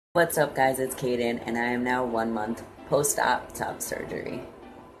What's up guys, it's Kaden and I am now 1 month post-op top surgery.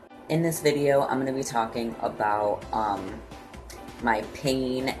 In this video, I'm going to be talking about my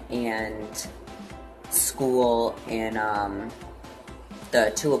pain and school and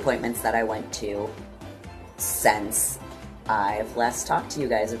the 2 appointments that I went to since I've last talked to you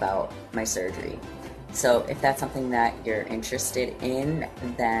guys about my surgery. So if that's something that you're interested in,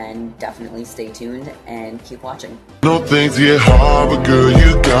 then definitely stay tuned and keep watching. No things get hard, but girl,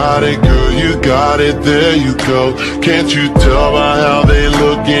 you got it, there you go. Can't you tell by how they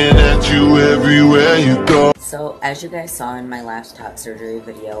looking at you everywhere you go? So as you guys saw in my last top surgery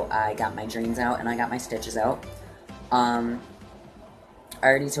video, I got my drains out and I got my stitches out. I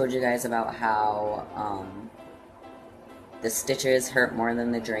already told you guys about how the stitches hurt more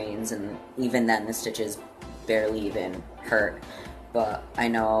than the drains, and even then the stitches barely even hurt. But I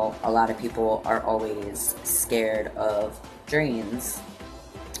know a lot of people are always scared of drains,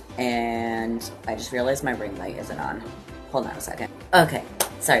 and I just realized my ring light isn't on. Hold on a second. Okay,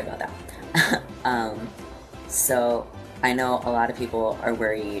 sorry about that. So I know a lot of people are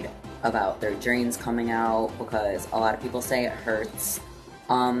worried about their drains coming out because a lot of people say it hurts.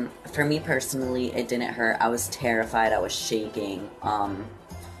 For me personally, it didn't hurt. I was terrified, I was shaking.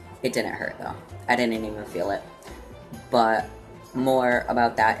 It didn't hurt though. I didn't even feel it. But more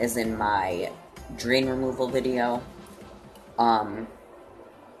about that is in my drain removal video.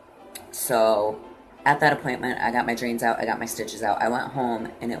 So at that appointment, I got my drains out, I got my stitches out. I went home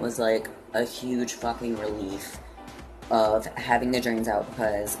and it was like a huge fucking relief of having the drains out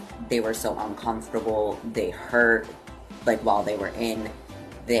because they were so uncomfortable. They hurt, like while they were in.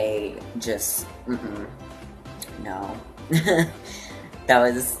 They just, no. It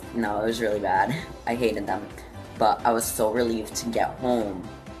was really bad. I hated them. But I was so relieved to get home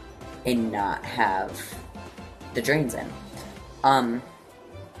and not have the drains in.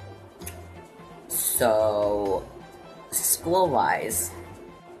 So, school-wise,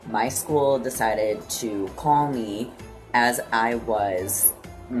 my school decided to call me as I was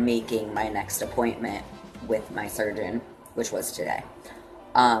making my next appointment with my surgeon, which was today.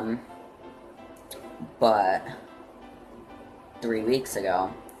 But 3 weeks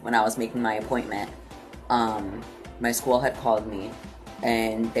ago, when I was making my appointment, my school had called me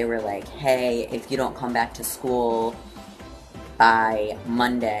and they were like, hey, if you don't come back to school by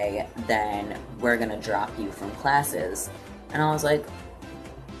Monday, then we're gonna drop you from classes. And I was like,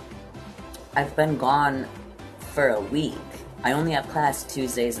 I've been gone for a week. I only have class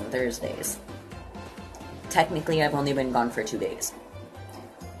Tuesdays and Thursdays. Technically, I've only been gone for 2 days.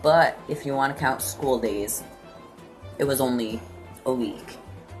 But if you want to count school days, it was only a week.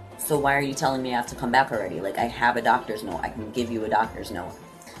 So why are you telling me I have to come back already? Like, I have a doctor's note. I can give you a doctor's note.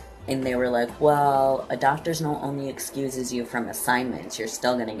 And they were like, well, a doctor's note only excuses you from assignments. You're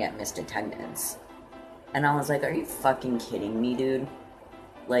still gonna get missed attendance. And I was like, are you fucking kidding me, dude?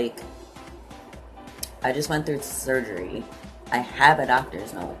 Like, I just went through surgery. I have a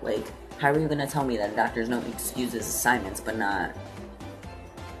doctor's note. Like, how are you gonna tell me that a doctor's note excuses assignments but not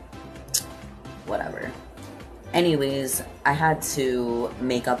whatever? Anyways, I had to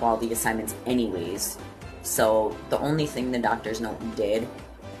make up all the assignments anyways, so the only thing the doctor's note did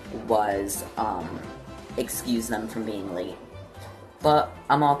was excuse them from being late. But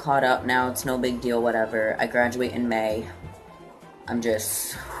I'm all caught up now, it's no big deal, whatever. I graduate in May. I'm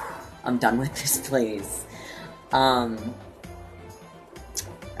done with this place. I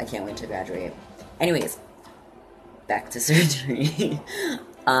can't wait to graduate. Anyways, back to surgery.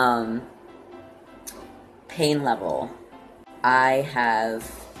 Pain level. I have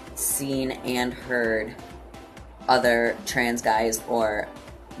seen and heard other trans guys or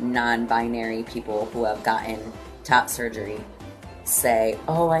non-binary people who have gotten top surgery say,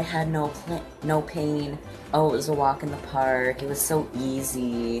 oh, I had no pain. Oh, it was a walk in the park. It was so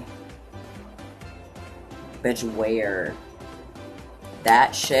easy. Bitch, where?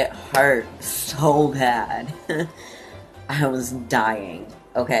 That shit hurt so bad. I was dying.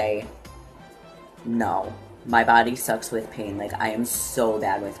 Okay. No. My body sucks with pain. Like, I am so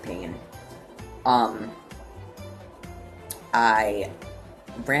bad with pain. I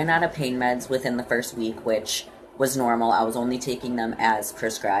ran out of pain meds within the first week, which was normal. I was only taking them as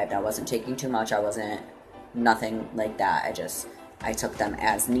prescribed. I wasn't taking too much. I wasn't nothing like that. I took them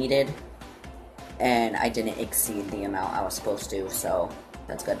as needed, and I didn't exceed the amount I was supposed to, so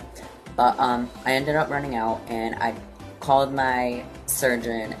that's good. But I ended up running out, and I called my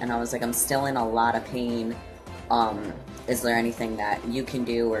surgeon and I was like, I'm still in a lot of pain. Is there anything that you can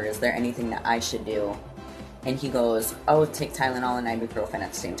do, or is there anything that I should do? And he goes, oh, take Tylenol and ibuprofen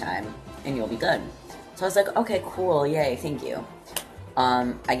at the same time and you'll be good. So I was like, okay, cool, yay, thank you.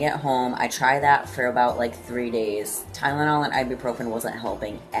 I get home, I try that for about like 3 days. Tylenol and ibuprofen wasn't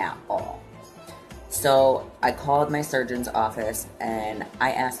helping at all. So I called my surgeon's office and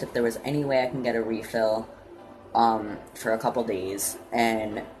I asked if there was any way I can get a refill for a couple days.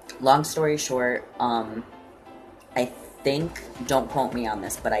 And long story short, I think, don't quote me on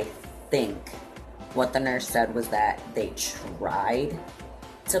this, but I think what the nurse said was that they tried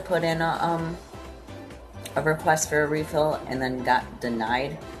to put in a request for a refill and then got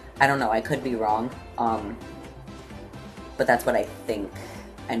denied. I don't know, I could be wrong, but that's what I think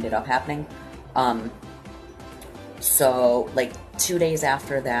ended up happening. So like 2 days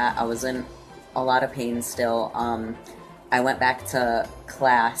after that, I was in a lot of pain still. I went back to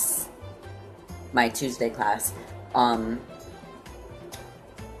class, my Tuesday class.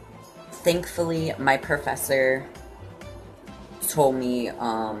 Thankfully, my professor told me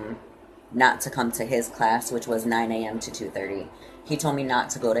not to come to his class, which was 9 a.m. to 2:30. He told me not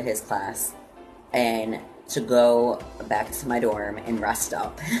to go to his class and to go back to my dorm and rest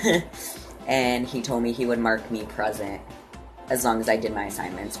up. And he told me he would mark me present as long as I did my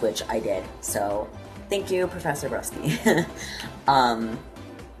assignments, which I did. So, thank you, Professor Brusky.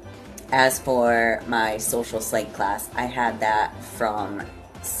 As for my social psych class, I had that from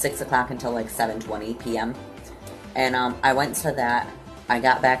 6 o'clock until like 7:20 p.m. And I went to that. I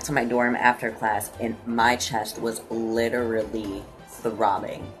got back to my dorm after class, and my chest was literally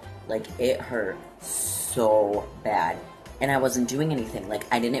throbbing. Like, it hurt so bad. And I wasn't doing anything. Like,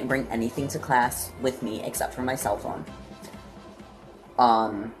 I didn't bring anything to class with me except for my cell phone.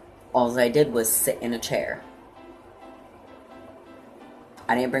 All I did was sit in a chair.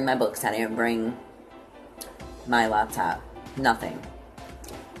 I didn't bring my books. I didn't bring my laptop. Nothing.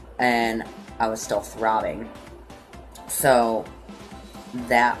 And I was still throbbing. So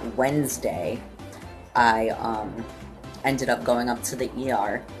that Wednesday, I ended up going up to the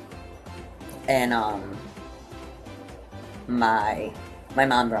ER, and my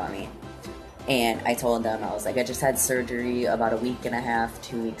mom brought me, and I told them, I was like, I just had surgery about a week and a half,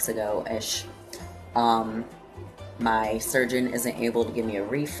 2 weeks ago-ish. My surgeon isn't able to give me a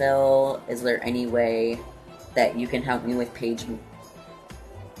refill. Is there any way that you can help me with pain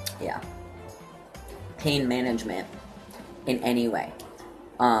management in any way?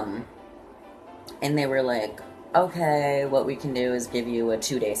 And they were like, okay, what we can do is give you a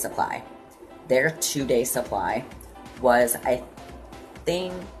 2-day supply. Their 2-day supply was, I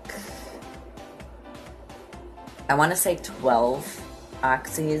think, I want to say 12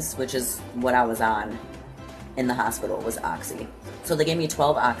 oxys, which is what I was on in the hospital, was oxy. So they gave me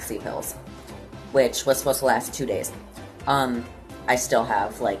 12 oxy pills, which was supposed to last 2 days. I still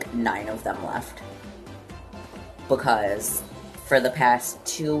have like 9 of them left, because for the past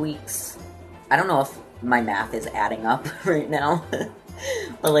 2 weeks, I don't know if my math is adding up right now,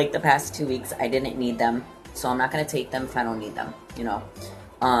 but like the past 2 weeks, I didn't need them, so I'm not going to take them if I don't need them, you know.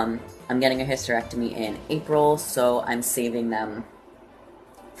 I'm getting a hysterectomy in April, so I'm saving them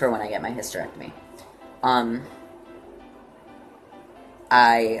for when I get my hysterectomy.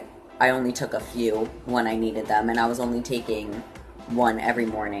 I only took a few when I needed them, and I was only taking one every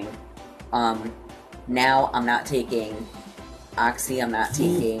morning. Now I'm not taking oxy, I'm not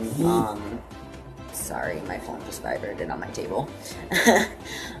taking, sorry, my phone just vibrated on my table.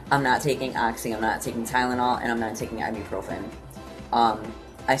 I'm not taking oxy, I'm not taking Tylenol, and I'm not taking ibuprofen.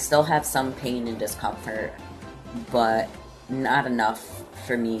 I still have some pain and discomfort, but not enough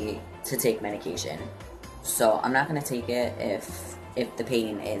for me to take medication. So I'm not going to take it if the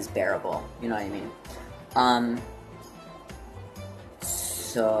pain is bearable, you know what I mean?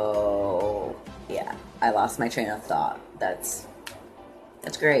 So yeah, I lost my train of thought. That's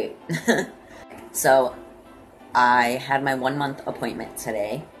great. So I had my 1-month appointment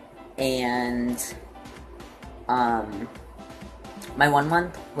today, and my 1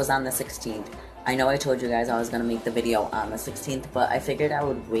 month was on the 16th. I know I told you guys I was going to make the video on the 16th, but I figured I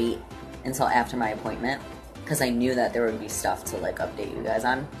would wait until after my appointment, because I knew that there would be stuff to like update you guys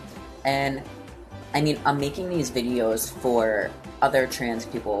on. And I mean, I'm making these videos for other trans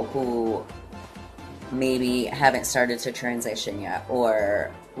people who maybe haven't started to transition yet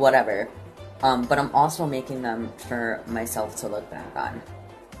or whatever, but I'm also making them for myself to look back on.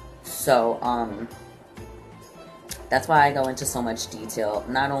 So that's why I go into so much detail,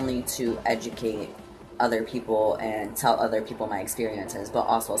 not only to educate other people and tell other people my experiences, but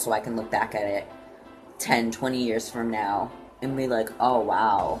also so I can look back at it 10, 20 years from now and be like, oh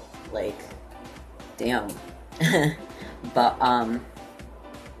wow, like, damn. But,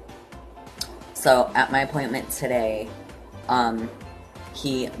 so at my appointment today,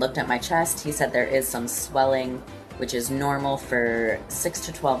 he looked at my chest. He said there is some swelling, which is normal for 6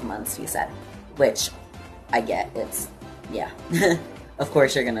 to 12 months, he said, which I get. It's, yeah, of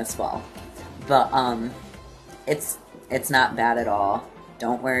course you're gonna swell, but it's not bad at all.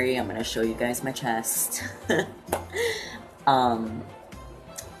 Don't worry, I'm gonna show you guys my chest.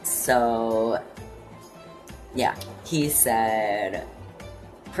 So yeah, he said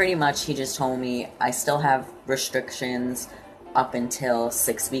pretty much, he just told me I still have restrictions up until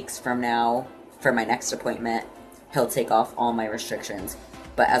 6 weeks from now for my next appointment. He'll take off all my restrictions,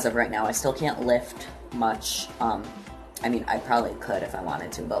 but as of right now, I still can't lift much. I mean, I probably could if I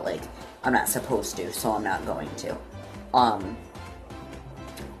wanted to, but like, I'm not supposed to, so I'm not going to.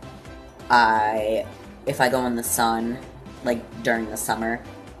 If I go in the sun, like during the summer,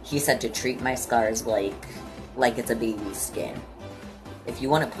 he said to treat my scars like it's a baby's skin. If you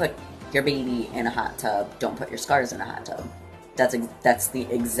want to put your baby in a hot tub, don't put your scars in a hot tub. That's the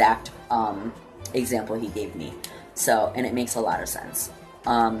exact example he gave me. So, and it makes a lot of sense.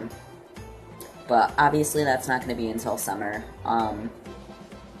 But obviously that's not going to be until summer.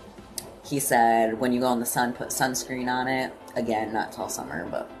 He said when you go in the sun, put sunscreen on it. Again, not till summer,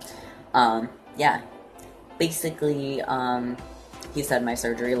 but yeah. Basically, he said my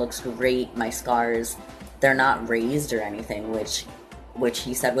surgery looks great. My scars, they're not raised or anything, which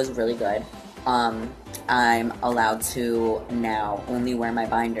he said was really good. I'm allowed to now only wear my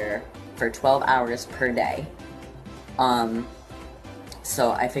binder for 12 hours per day.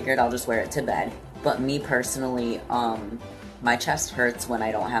 So I figured I'll just wear it to bed. But me personally, my chest hurts when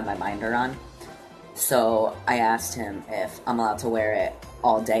I don't have my binder on. So I asked him if I'm allowed to wear it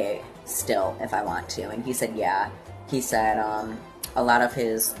all day still if I want to, and he said yeah. He said a lot of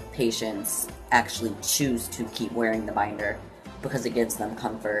his patients actually choose to keep wearing the binder because it gives them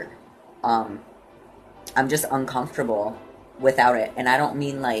comfort. I'm just uncomfortable without it, and I don't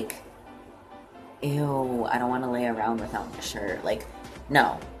mean like, ew, I don't want to lay around without my shirt. Like,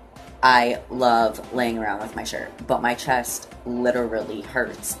 no, I love laying around with my shirt, but my chest literally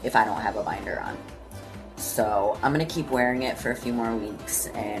hurts if I don't have a binder on. So I'm gonna keep wearing it for a few more weeks,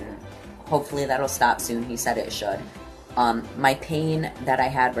 and hopefully that'll stop soon. He said it should. My pain that I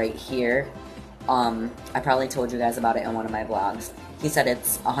had right here, I probably told you guys about it in one of my vlogs. He said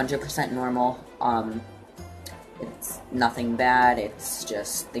it's 100% normal. It's nothing bad. It's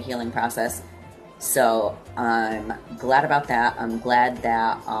just the healing process. So I'm glad about that. I'm glad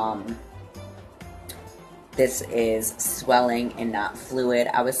that this is swelling and not fluid.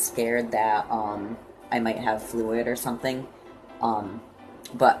 I was scared that I might have fluid or something.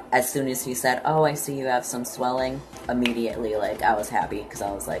 But as soon as he said, oh, I see you have some swelling, immediately, like, I was happy, because I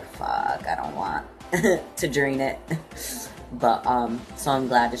was like, fuck, I don't want to drain it. But, so I'm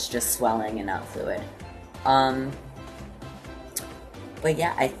glad it's just swelling and not fluid. But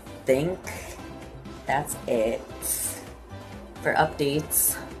yeah, I think that's it for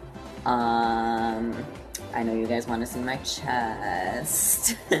updates. I know you guys want to see my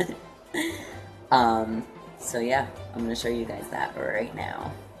chest. So yeah, I'm going to show you guys that right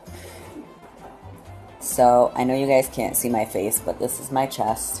now. So, I know you guys can't see my face, but this is my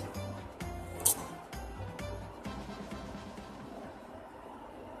chest.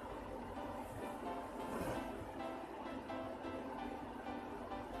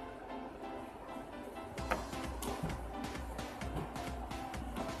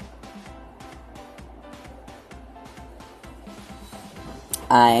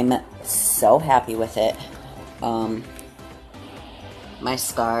 I'm so happy with it. My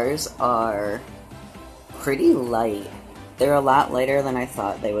scars are pretty light. They're a lot lighter than I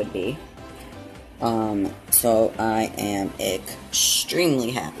thought they would be. So I am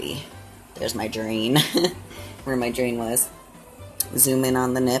extremely happy. There's my drain, where my drain was. Zoom in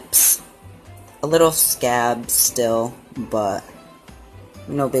on the nips. A little scab still, but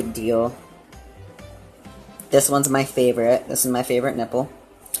no big deal. This one's my favorite. This is my favorite nipple.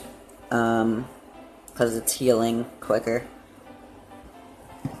 Because it's healing quicker.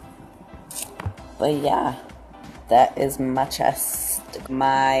 But yeah, that is my chest.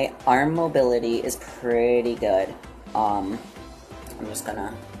 My arm mobility is pretty good. I'm just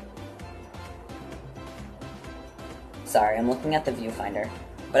gonna... Sorry, I'm looking at the viewfinder,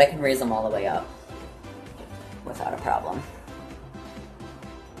 but I can raise them all the way up without a problem.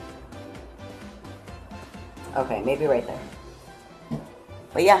 Okay, maybe right there.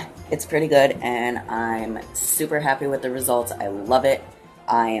 But yeah, it's pretty good, and I'm super happy with the results. I love it.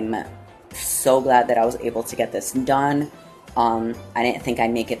 I'm so glad that I was able to get this done. I didn't think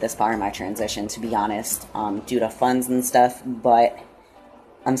I'd make it this far in my transition, to be honest, due to funds and stuff, but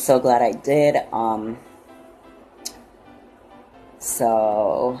I'm so glad I did.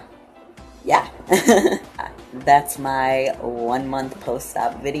 So, yeah. that's my 1 month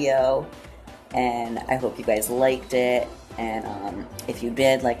post-op video, and I hope you guys liked it. And if you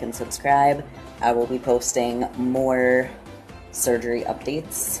did, like and subscribe. I will be posting more surgery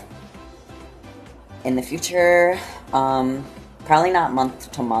updates in the future. Probably not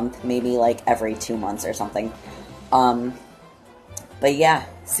month to month, maybe like every 2 months or something. But yeah,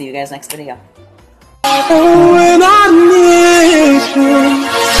 see you guys next video. When I need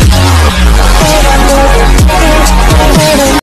you.